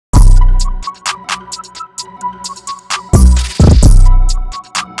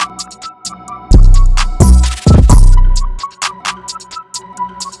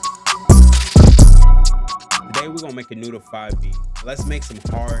make a NOODAH05 beat. Let's make some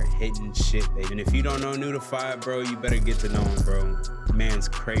hard hitting shit, baby. And if you don't know NOODAH05, bro, you better get to know him, bro. Man's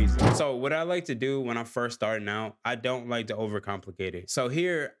crazy. So what I like to do when I'm first starting out, I don't like to overcomplicate it. So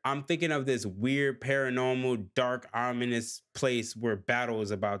here I'm thinking of this weird, paranormal, dark, ominous place where battle is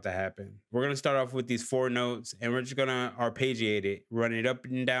about to happen. We're gonna start off with these 4 notes and we're just gonna arpeggiate it, run it up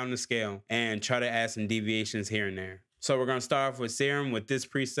and down the scale and try to add some deviations here and there. So we're gonna start off with Serum with this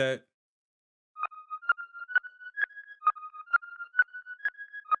preset.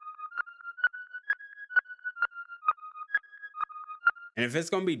 And if it's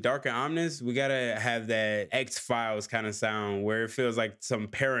gonna be dark and ominous, we gotta have that X-Files kind of sound where it feels like some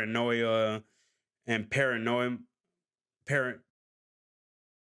paranoia and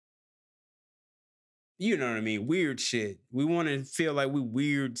you know what I mean? Weird shit. We want to feel like we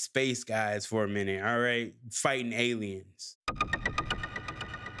weird space guys for a minute, all right? Fighting aliens.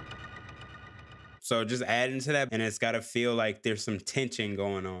 So just add into that, and it's gotta feel like there's some tension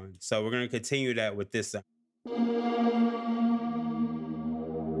going on. So we're gonna continue that with this sound.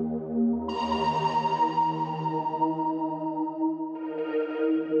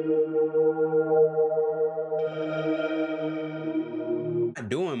 Not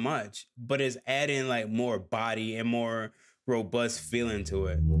doing much, but it's adding like more body and more robust feeling to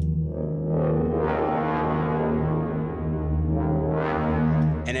it.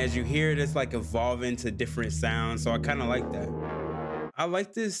 And as you hear it, it's like evolving to different sounds. So I kind of like that. I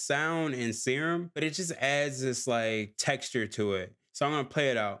like this sound in Serum, but it just adds this like texture to it. So I'm gonna play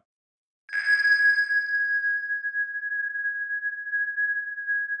it out.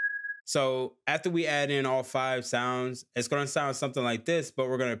 So after we add in all 5 sounds, it's gonna sound something like this, but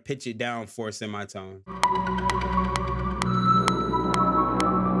we're gonna pitch it down for a semitone.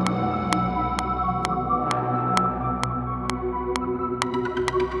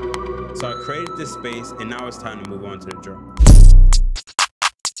 So I created this space and now it's time to move on to the drum.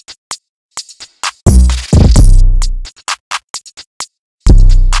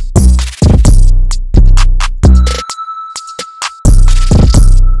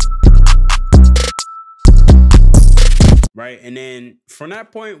 Right, and then from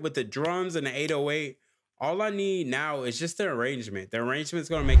that point with the drums and the 808, all I need now is just the arrangement. The arrangement is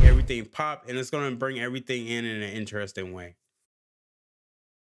gonna make everything pop and it's gonna bring everything in an interesting way.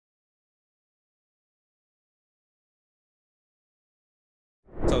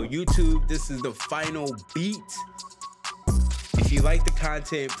 So YouTube, this is the final beat. If you like the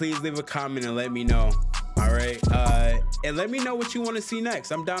content, please leave a comment and let me know. All right, and let me know what you want to see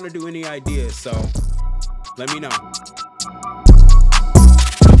next. I'm down to do any ideas, so let me know.